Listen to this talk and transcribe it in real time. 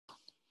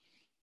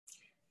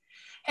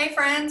Hey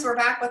friends, we're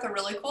back with a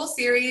really cool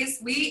series.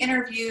 We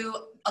interview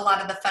a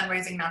lot of the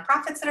fundraising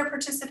nonprofits that are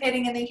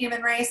participating in the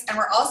human race, and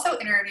we're also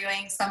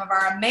interviewing some of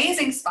our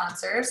amazing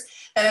sponsors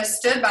that have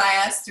stood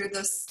by us through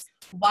this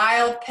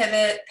wild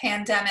pivot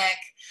pandemic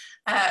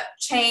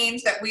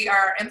change that we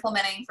are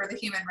implementing for the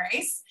human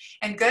race.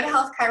 And Good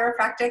Health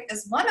Chiropractic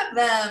is one of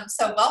them.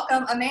 So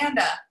welcome,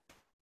 Amanda.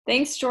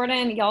 Thanks,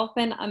 Jordan. Y'all have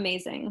been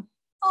amazing.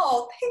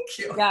 Oh, thank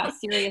you. Yeah,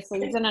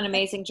 seriously. You've done an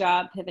amazing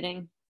job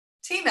pivoting.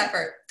 Team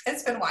effort.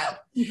 It's been wild.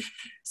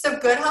 So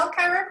Good Health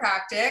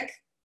Chiropractic,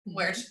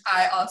 which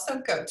I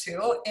also go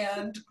to,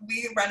 and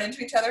we run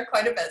into each other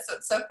quite a bit, so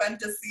it's so fun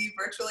to see you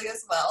virtually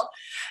as well.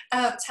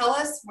 Tell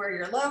us where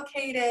you're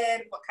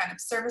located, what kind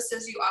of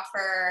services you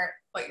offer,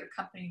 what your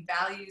company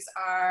values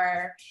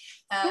are,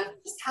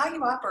 just how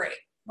you operate.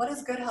 What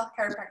is Good Health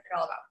Chiropractic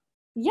all about?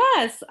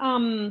 Yes,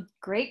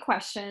 great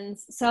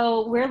questions.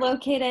 So we're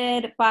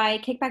located by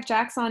Kickback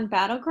Jacks on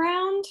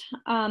Battleground.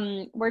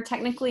 We're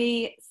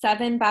technically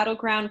 7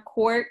 Battleground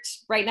Court,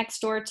 right next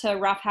door to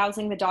Rough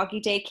Housing, the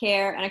doggy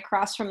daycare, and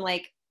across from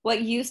like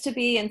what used to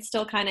be and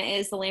still kind of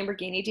is the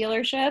Lamborghini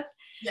dealership.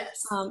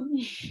 Yes.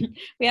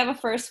 We have a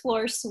first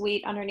floor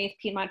suite underneath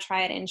Piedmont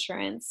Triad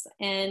Insurance,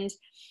 and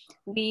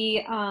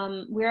we're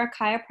a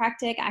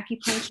chiropractic,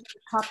 acupuncture,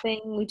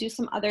 cupping. We do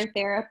some other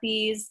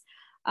therapies.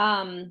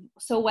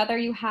 So whether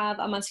you have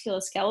a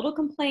musculoskeletal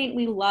complaint,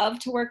 we love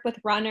to work with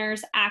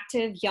runners,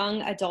 active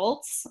young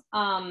adults.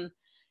 And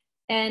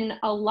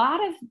a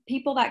lot of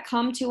people that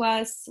come to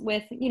us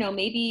with,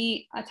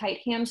 maybe a tight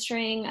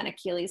hamstring, an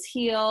Achilles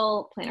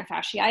heel, plantar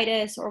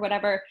fasciitis, or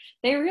whatever,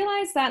 they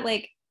realize that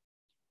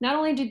not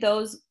only do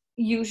those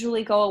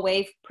usually go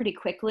away pretty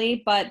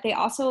quickly, but they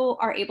also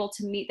are able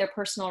to meet their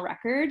personal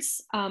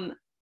records.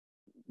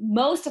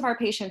 Most of our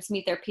patients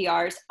meet their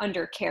PRs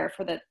under care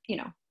for their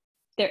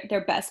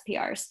best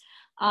PRs,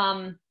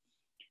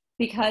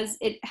 because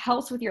it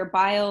helps with your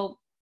biomechanical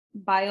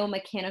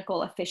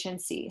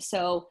efficiency.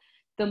 So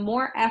the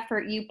more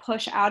effort you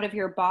push out of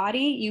your body,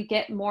 you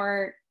get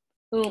more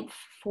oomph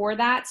for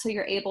that. So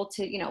you're able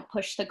to,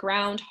 push the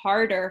ground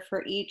harder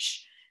for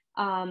each,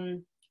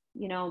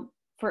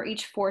 for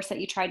each force that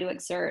you try to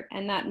exert.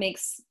 And that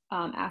makes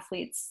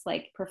athletes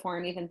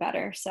perform even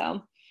better.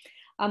 So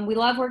we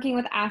love working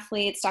with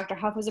athletes. Dr.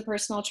 Huff was a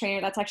personal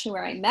trainer. That's actually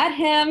where I met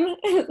him,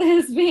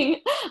 as being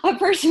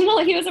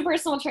he was a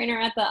personal trainer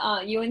at the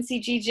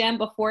UNCG gym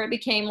before it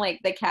became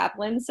the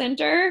Kaplan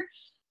Center,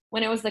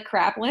 when it was the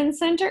Kraplin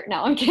Center.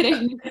 No, I'm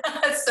kidding.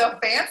 It's so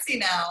fancy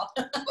now.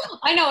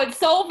 I know, it's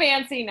so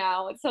fancy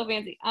now. It's so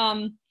fancy.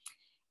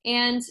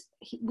 And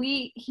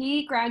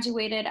he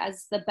graduated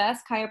as the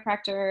best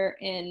chiropractor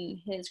in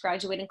his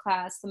graduating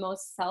class, the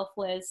most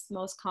selfless,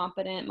 most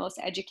competent, most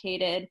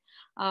educated.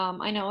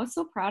 I know, I was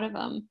so proud of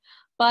him.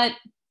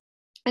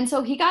 And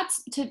so he got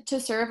to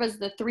serve as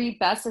the 3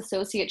 best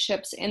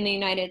associateships in the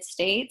United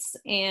States.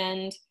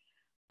 And,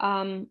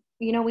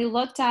 we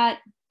looked at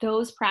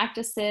those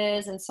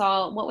practices and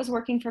saw what was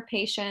working for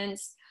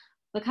patients,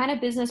 the kind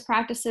of business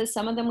practices.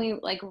 Some of them we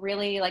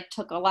really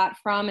took a lot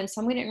from, and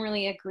some we didn't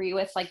really agree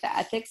with the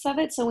ethics of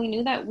it. So we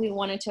knew that we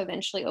wanted to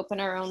eventually open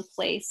our own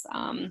place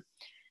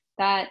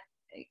that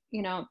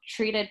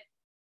treated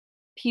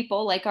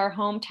people like our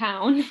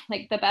hometown,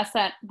 the best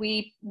that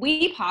we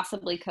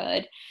possibly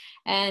could.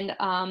 And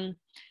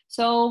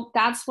so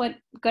that's what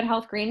Good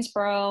Health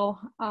Greensboro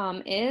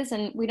is.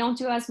 And we don't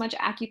do as much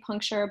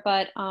acupuncture,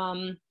 but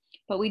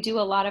we do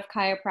a lot of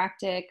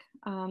chiropractic,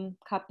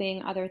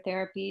 cupping, other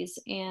therapies,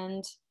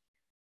 and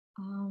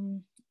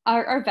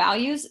our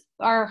values,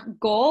 our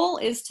goal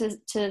is to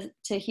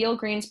heal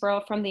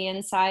Greensboro from the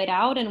inside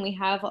out. And we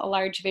have a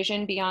large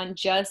vision beyond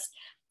just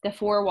the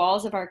 4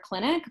 walls of our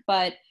clinic,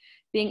 but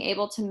being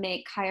able to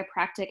make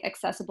chiropractic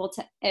accessible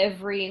to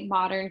every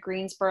modern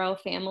Greensboro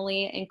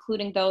family,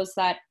 including those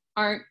that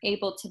aren't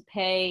able to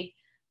pay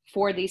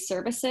for these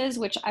services,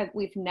 which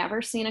we've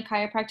never seen a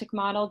chiropractic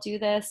model do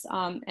this.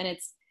 And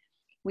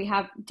we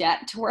have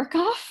debt to work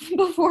off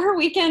before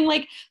we can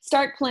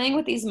start playing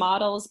with these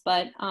models,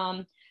 but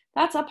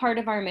that's a part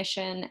of our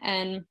mission.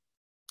 And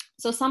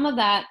so some of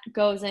that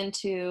goes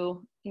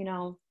into,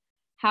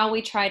 how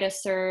we try to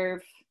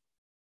serve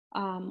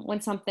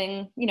when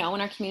something, when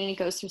our community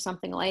goes through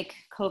something like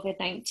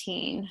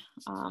COVID-19.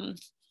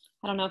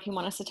 I don't know if you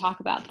want us to talk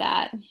about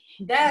that.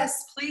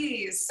 Yes,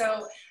 please.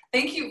 So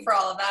thank you for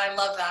all of that. I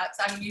love that.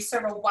 So, you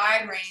serve a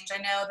wide range. I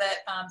know that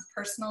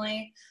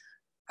personally,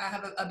 I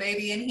have a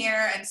baby in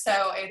here, and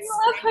so it's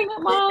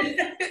pregnant moms and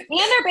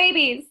their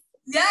babies.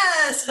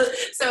 Yes.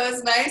 So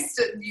it's nice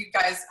to you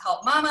guys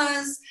help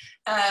mamas.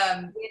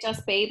 We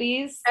adjust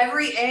babies.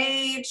 Every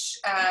age.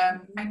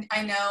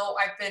 I know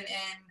I've been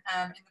in the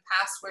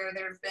past where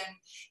there have been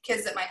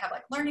kids that might have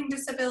learning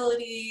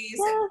disabilities,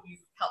 and you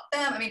help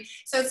them.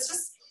 So it's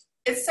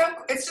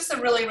just a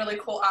really, really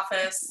cool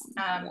office.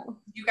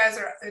 you guys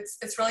are,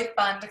 it's really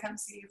fun to come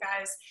see you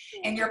guys.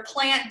 And your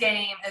plant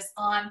game is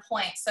on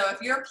point. So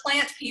if you're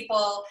plant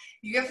people,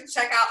 you have to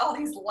check out all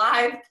these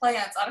live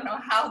plants. I don't know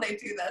how they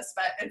do this,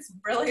 but it's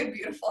really a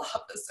beautiful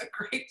office. So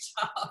great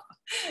job.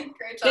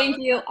 Great job. Thank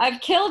you.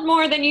 I've killed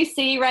more than you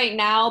see right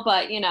now,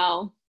 but you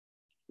know,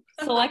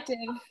 selective.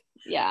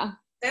 Yeah.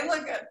 They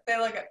look good. They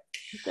look good.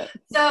 Good.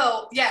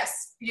 So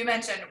yes, you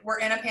mentioned we're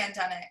in a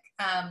pandemic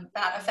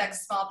that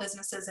affects small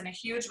businesses in a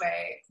huge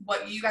way.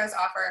 What you guys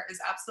offer is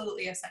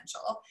absolutely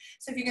essential.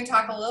 So if you can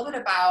talk a little bit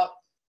about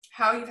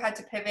how you've had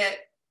to pivot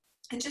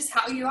and just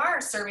how you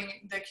are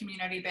serving the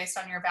community based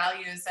on your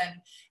values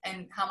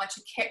and how much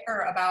you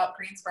care about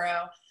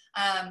Greensboro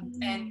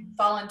and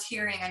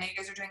volunteering. I know you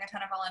guys are doing a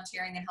ton of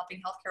volunteering and helping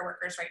healthcare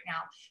workers right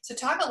now. So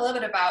talk a little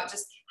bit about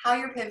just how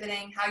you're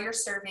pivoting, how you're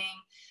serving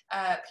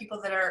people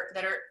that are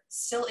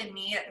still in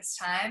need at this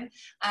time,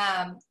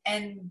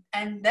 and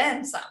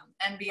then some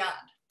and beyond.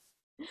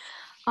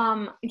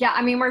 Yeah,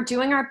 I mean, we're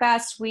doing our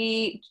best.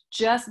 We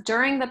just,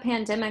 during the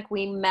pandemic,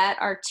 we met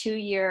our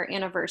 2-year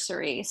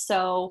anniversary.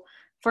 So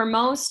for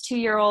most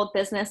 2-year-old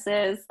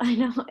businesses, I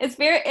know it's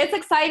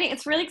exciting.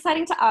 It's really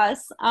exciting to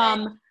us.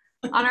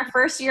 On our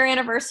 1st year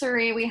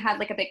anniversary, we had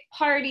like a big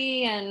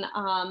party, and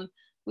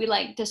we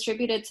like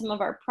distributed some of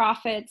our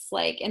profits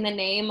like in the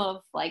name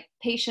of like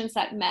patients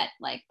that met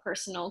like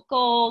personal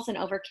goals and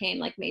overcame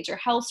like major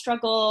health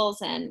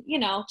struggles, and you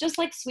know, just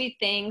like sweet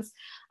things.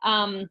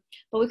 But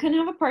we couldn't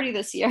have a party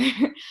this year.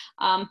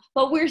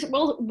 But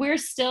we're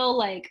still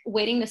like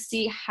waiting to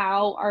see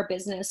how our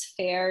business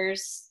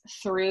fares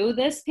through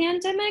this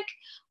pandemic.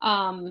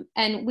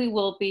 And we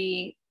will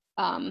be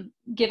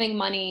giving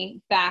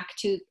money back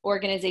to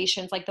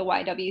organizations like the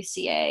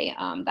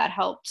YWCA that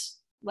helped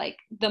like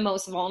the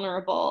most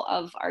vulnerable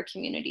of our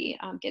community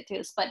get through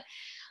this. But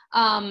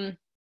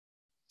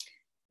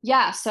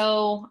yeah,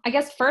 so I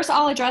guess first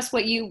I'll address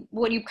what you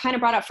kind of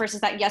brought up first,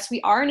 is that yes,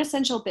 we are an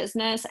essential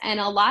business, and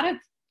a lot of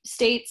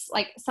states,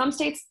 like some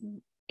states,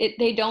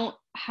 they don't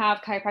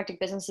have chiropractic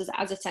businesses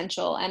as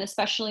essential, and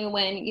especially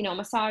when, you know,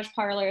 massage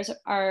parlors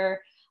are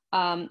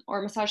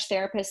or massage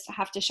therapists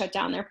have to shut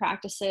down their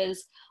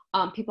practices.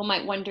 People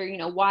might wonder, you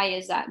know, why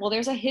is that? Well,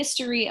 there's a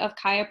history of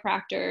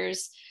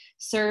chiropractors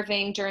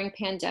serving during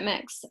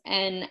pandemics.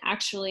 And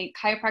actually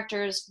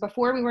chiropractors,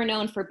 before we were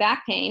known for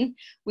back pain,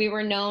 we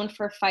were known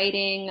for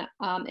fighting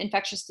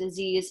infectious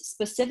disease,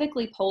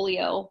 specifically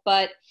polio.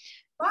 But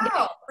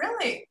wow,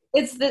 really?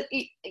 It's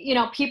you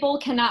know, people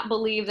cannot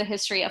believe the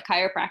history of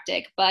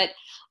chiropractic, but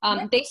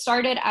they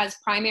started as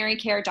primary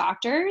care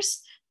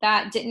doctors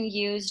that didn't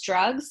use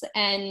drugs.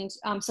 And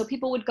so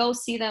people would go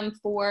see them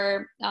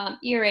for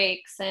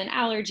earaches and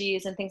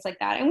allergies and things like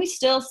that. And we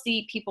still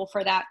see people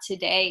for that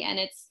today. And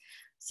it's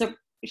so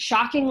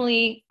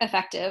shockingly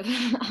effective.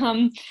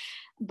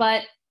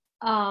 But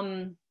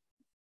in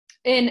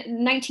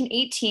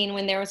 1918,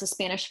 when there was a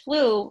Spanish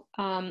flu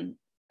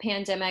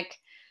pandemic,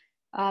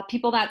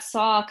 people that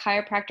saw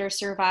chiropractors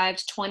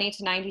survived 20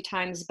 to 90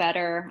 times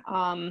better.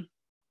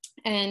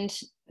 And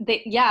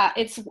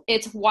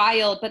it's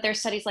wild, but there's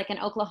studies like in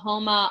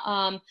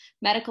Oklahoma,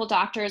 medical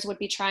doctors would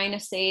be trying to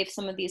save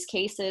some of these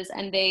cases,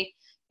 and they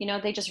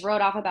just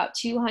wrote off about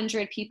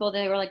 200 people.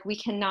 They were like, we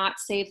cannot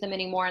save them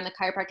anymore. And the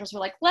chiropractors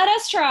were like, let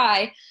us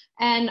try.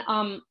 And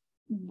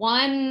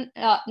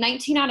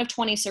 19 out of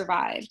 20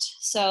 survived.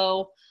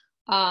 So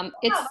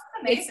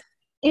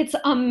it's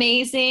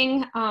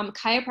amazing.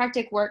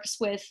 Chiropractic works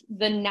with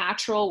the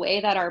natural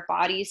way that our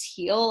bodies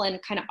heal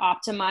and kind of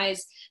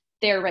optimize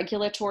their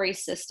regulatory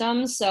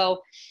system.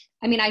 So,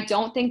 I mean, I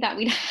don't think that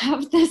we'd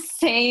have the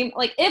same,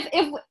 like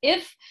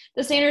if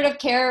the standard of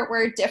care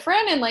were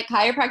different and like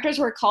chiropractors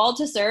were called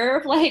to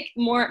serve like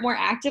more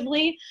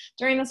actively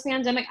during this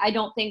pandemic, I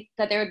don't think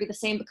that there would be the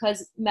same,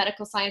 because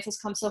medical science has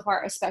come so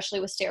far, especially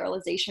with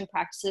sterilization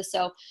practices.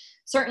 So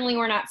certainly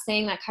we're not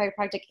saying that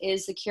chiropractic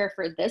is the cure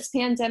for this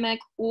pandemic,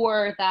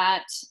 or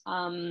that,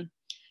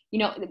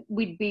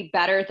 we'd be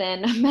better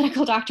than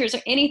medical doctors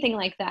or anything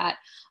like that.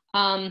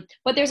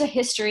 But there's a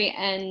history,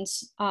 and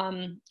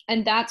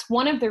that's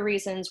one of the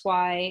reasons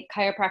why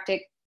chiropractic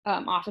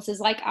offices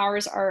like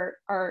ours are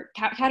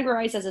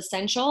categorized as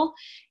essential,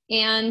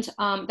 and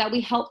that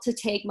we help to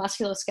take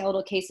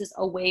musculoskeletal cases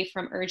away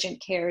from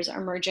urgent cares or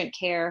emergent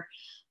care.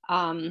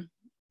 When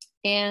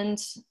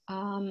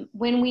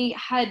we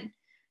had,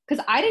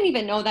 because I didn't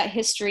even know that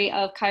history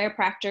of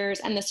chiropractors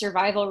and the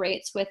survival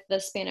rates with the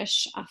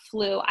Spanish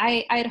flu.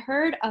 I'd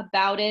heard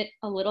about it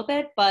a little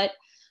bit, but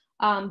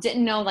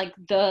didn't know like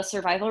the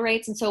survival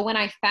rates. And so when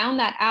I found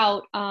that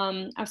out,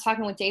 I was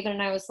talking with David,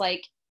 and I was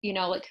like,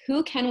 like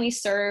who can we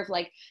serve?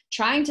 Like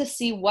trying to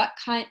see what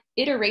kind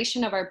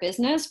iteration of our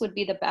business would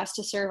be the best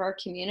to serve our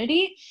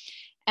community.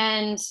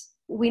 And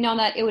we know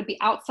that it would be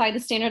outside the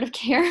standard of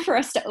care for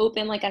us to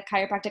open like a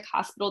chiropractic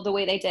hospital the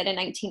way they did in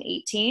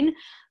 1918. Sure.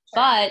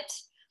 But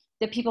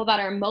the people that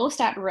are most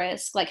at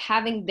risk, like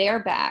having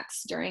their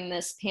backs during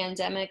this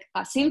pandemic,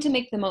 seem to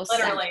make the most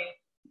sense.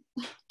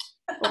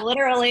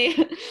 Literally.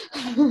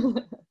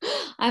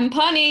 I'm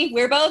punny.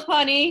 We're both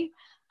punny.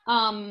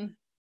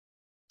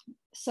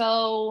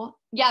 So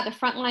yeah, the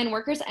frontline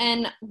workers.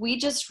 And we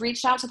just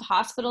reached out to the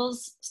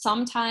hospitals.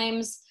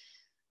 Sometimes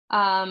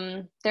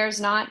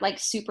there's not like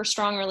super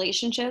strong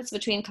relationships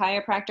between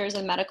chiropractors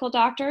and medical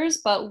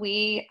doctors, but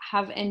we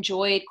have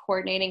enjoyed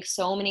coordinating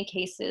so many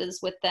cases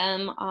with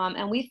them.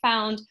 And we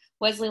found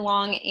Wesley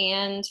Long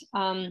and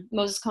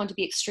Moses Cone to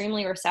be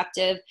extremely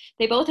receptive.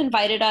 They both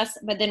invited us,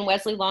 but then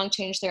Wesley Long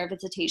changed their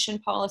visitation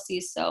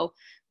policies, so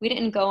we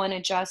didn't go and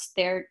adjust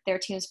their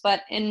teams.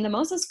 But in the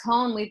Moses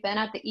Cone, we've been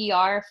at the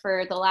ER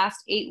for the last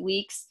 8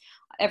 weeks,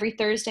 every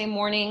Thursday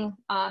morning,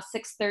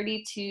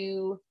 6:30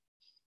 to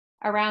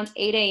around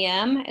 8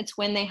 a.m. It's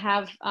when they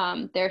have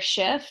their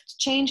shift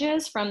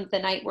changes from the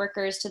night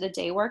workers to the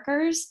day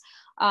workers.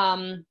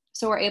 So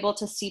we're able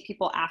to see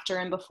people after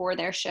and before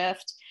their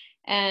shift.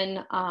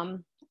 And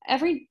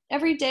every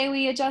day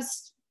we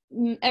adjust,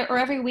 or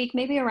every week,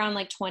 maybe around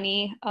like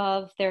 20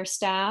 of their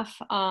staff.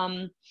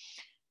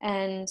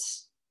 And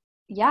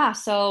yeah,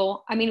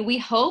 so, I mean, we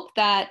hope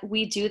that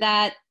we do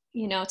that,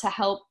 you know, to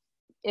help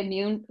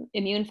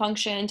immune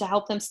function, to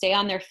help them stay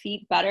on their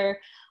feet better,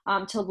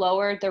 to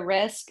lower the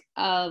risk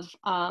of,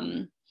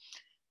 or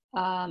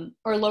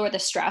lower the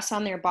stress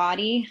on their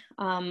body.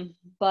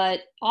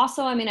 But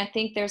also, I mean, I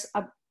think there's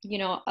a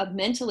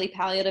mentally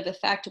palliative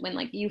effect when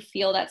like you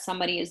feel that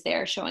somebody is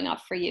there showing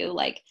up for you,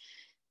 like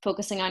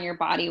focusing on your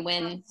body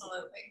when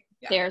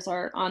theirs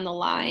are on the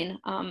line.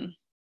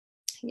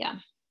 Yeah.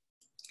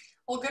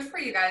 Well, good for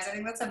you guys. I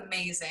think that's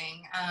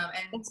amazing.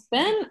 And it's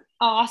been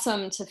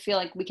awesome to feel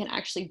like we can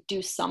actually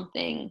do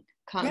something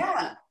concrete.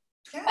 Yeah.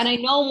 And I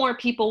know more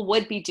people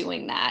would be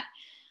doing that.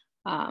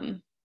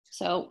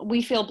 So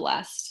we feel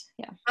blessed.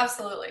 Yeah.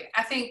 Absolutely.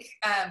 I think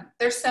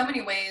there's so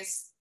many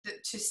ways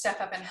to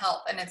step up and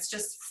help, and it's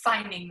just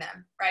finding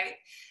them, right?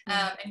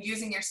 And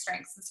using your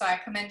strengths. And so I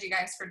commend you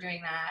guys for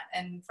doing that,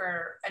 and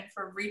for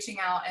reaching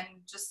out and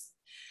just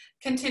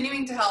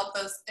continuing to help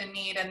those in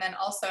need, and then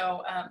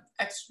also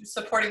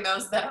supporting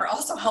those that are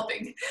also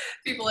helping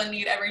people in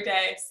need every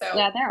day. So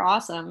yeah, they're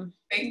awesome.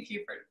 Thank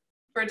you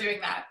for doing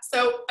that.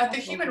 So at the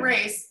Human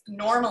Race,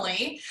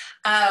 normally,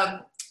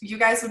 you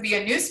guys would be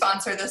a new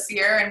sponsor this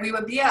year, and we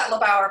would be at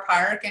LeBauer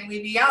Park, and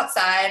we'd be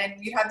outside,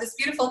 and you'd have this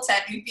beautiful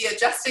tent. You'd be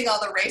adjusting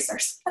all the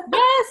racers.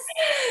 Yes.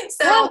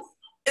 So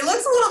it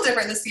looks a little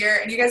different this year,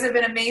 and you guys have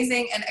been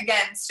amazing, and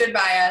again, stood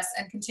by us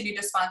and continue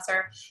to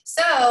sponsor.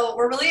 So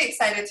we're really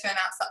excited to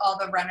announce that all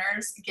the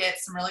runners get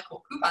some really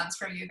cool coupons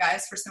from you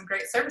guys for some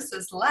great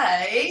services,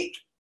 like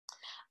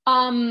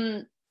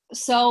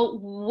so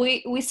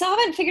we still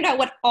haven't figured out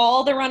what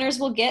all the runners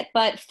will get,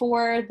 but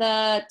for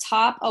the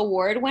top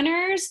award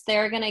winners,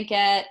 they're going to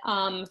get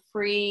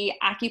free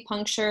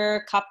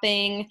acupuncture,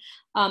 cupping,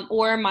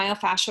 or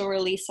myofascial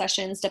release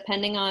sessions,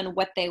 depending on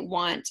what they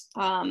want.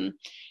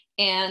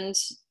 And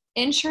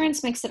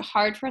insurance makes it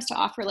hard for us to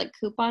offer like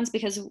coupons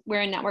because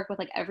we're in network with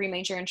like every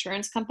major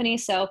insurance company.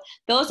 So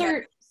those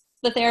are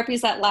the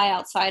therapies that lie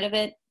outside of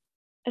it.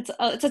 It's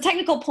a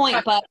technical point,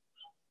 but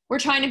we're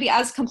trying to be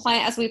as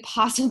compliant as we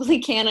possibly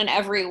can in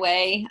every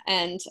way.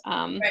 And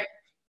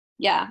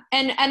yeah.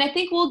 And I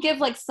think we'll give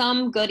like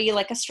some goodie,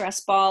 like a stress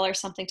ball or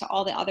something to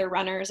all the other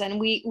runners. And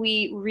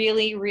we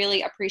really,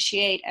 really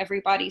appreciate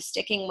everybody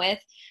sticking with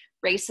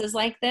races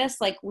like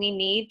this. Like we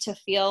need to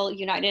feel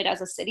united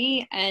as a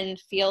city and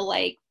feel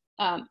like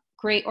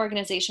great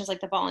organizations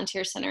like the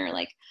Volunteer Center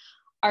like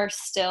are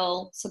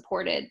still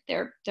supported.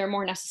 They're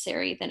more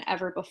necessary than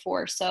ever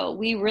before. So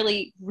we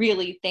really,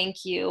 really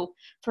thank you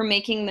for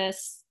making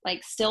this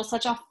like still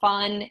such a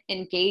fun,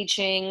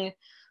 engaging,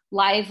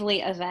 lively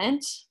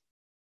event.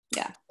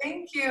 Yeah.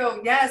 Thank you.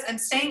 Yes.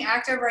 And staying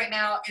active right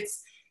now,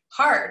 it's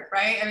hard,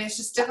 right? I mean, it's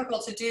just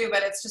difficult to do,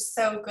 but it's just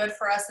so good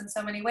for us in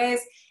so many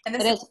ways. And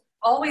this has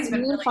always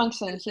been really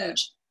function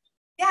huge.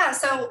 Yeah,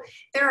 so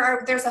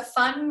there's a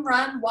fun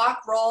run,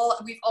 walk, roll.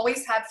 We've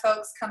always had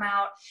folks come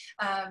out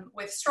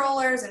with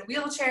strollers and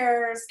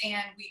wheelchairs,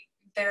 and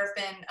there have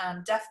been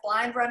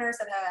deaf-blind runners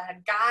that have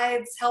had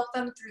guides help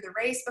them through the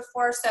race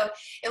before. So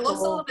it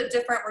looks a little bit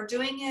different. We're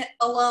doing it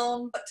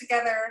alone, but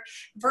together,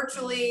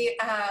 virtually.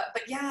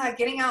 But yeah,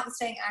 getting out and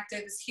staying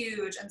active is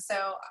huge. And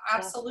so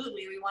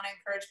absolutely, we want to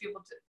encourage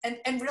people to,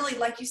 and really,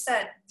 like you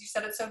said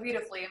it so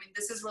beautifully. I mean,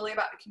 this is really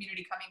about the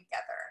community coming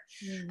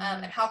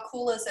together. And how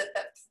cool is it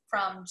that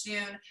from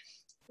June,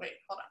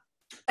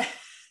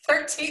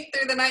 13th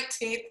through the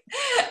 19th,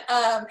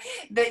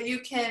 that you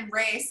can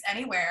race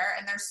anywhere,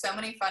 and there's so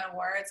many fun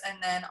awards. And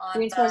then on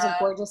Greensboro is a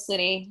gorgeous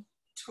city.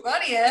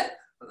 20th,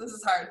 this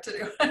is hard to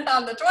do,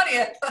 on the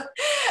 20th,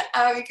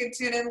 you can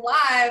tune in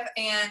live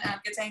and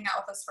get to hang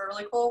out with us for a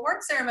really cool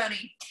award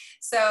ceremony.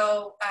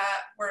 So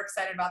we're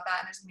excited about that,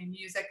 and there's gonna be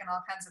music and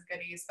all kinds of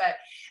goodies. But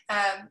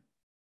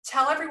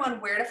tell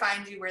everyone where to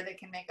find you, where they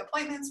can make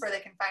appointments, where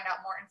they can find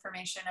out more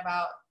information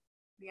about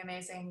the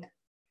amazing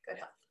Good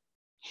Health.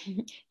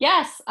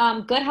 Yes,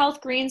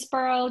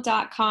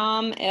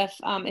 goodhealthgreensboro.com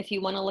if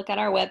you want to look at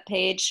our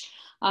webpage.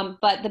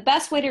 But the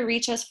best way to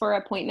reach us for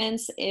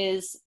appointments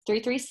is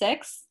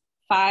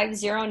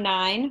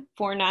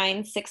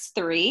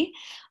 509-4963.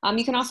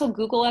 You can also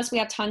Google us. We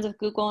have tons of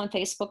Google and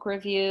Facebook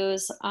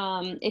reviews.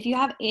 If you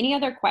have any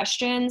other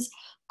questions,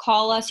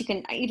 call us. You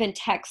can even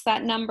text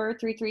that number,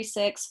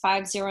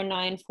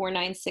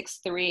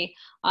 336-509-4963.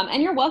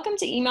 And you're welcome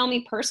to email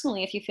me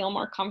personally if you feel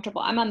more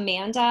comfortable. I'm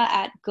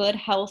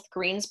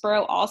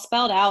Amanda@goodhealthgreensboro, all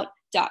spelled out,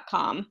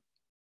 .com.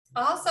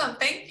 Awesome.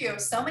 Thank you.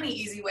 So many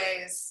easy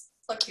ways.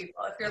 Look,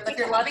 people, if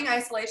you're loving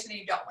isolation and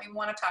you don't even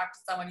want to talk to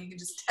someone, you can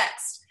just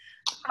text.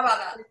 How about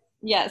that?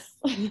 Yes.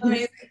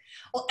 Amazing.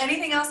 Well,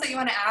 anything else that you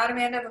want to add,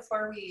 Amanda,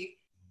 before we?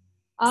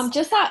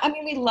 Just that, I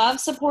mean, we love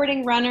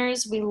supporting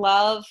runners. We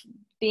love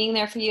being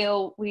there for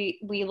you. We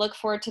look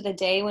forward to the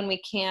day when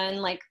we can,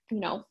 like, you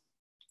know,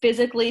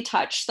 physically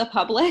touch the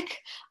public.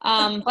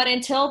 But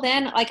until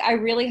then, like, I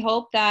really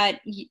hope that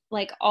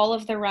like all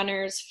of the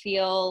runners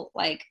feel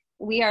like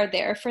we are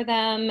there for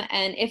them.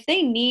 And if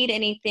they need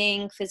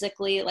anything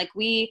physically, like,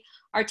 we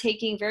are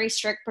taking very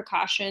strict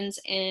precautions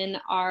in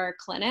our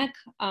clinic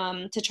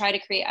to try to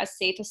create as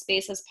safe a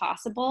space as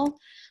possible.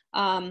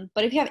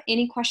 But if you have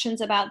any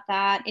questions about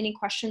that, any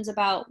questions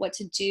about what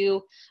to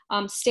do,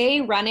 stay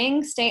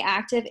running, stay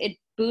active. It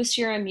boosts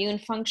your immune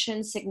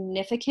function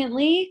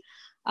significantly.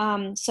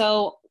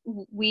 So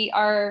we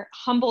are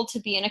humbled to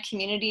be in a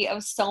community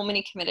of so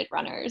many committed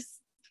runners.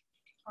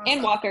 Awesome.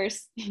 And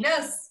walkers.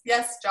 Yes,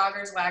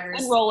 joggers, waggers.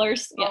 And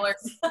rollers. Rollers.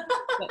 Yes.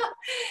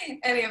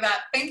 Any of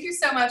that. Thank you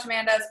so much,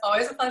 Amanda. It's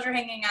always a pleasure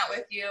hanging out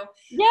with you.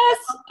 Yes.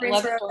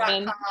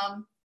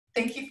 Greensboro.com.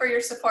 Thank you for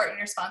your support and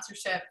your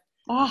sponsorship.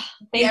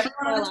 Thank you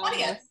on the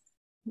 20th.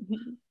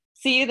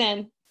 See you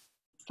then.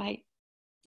 Bye.